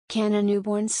Can a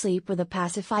newborn sleep with a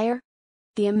pacifier?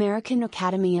 The American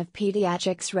Academy of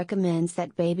Pediatrics recommends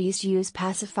that babies use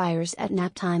pacifiers at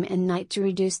nap time and night to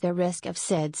reduce their risk of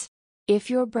SIDS. If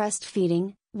you're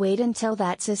breastfeeding, wait until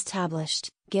that's established,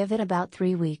 give it about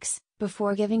 3 weeks,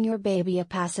 before giving your baby a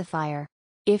pacifier.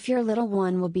 If your little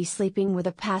one will be sleeping with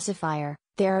a pacifier,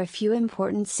 there are a few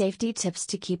important safety tips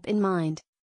to keep in mind.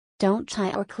 Don't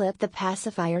tie or clip the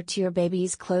pacifier to your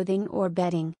baby's clothing or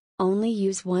bedding, only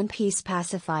use one-piece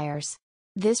pacifiers.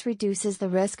 This reduces the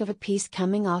risk of a piece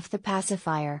coming off the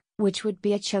pacifier, which would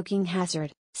be a choking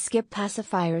hazard. Skip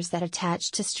pacifiers that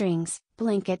attach to strings,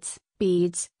 blankets,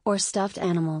 beads, or stuffed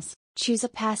animals. Choose a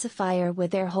pacifier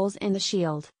with air holes in the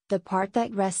shield, the part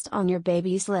that rests on your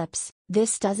baby's lips.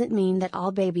 This doesn't mean that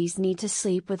all babies need to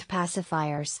sleep with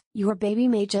pacifiers. Your baby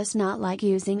may just not like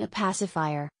using a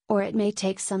pacifier, or it may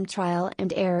take some trial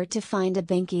and error to find a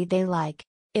binky they like.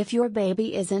 If your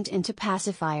baby isn't into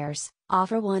pacifiers,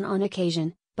 offer one on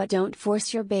occasion, but don't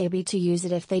force your baby to use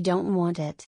it if they don't want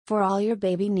it. For all your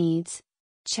baby needs.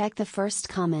 Check the first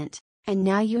comment. And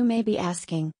now you may be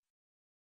asking,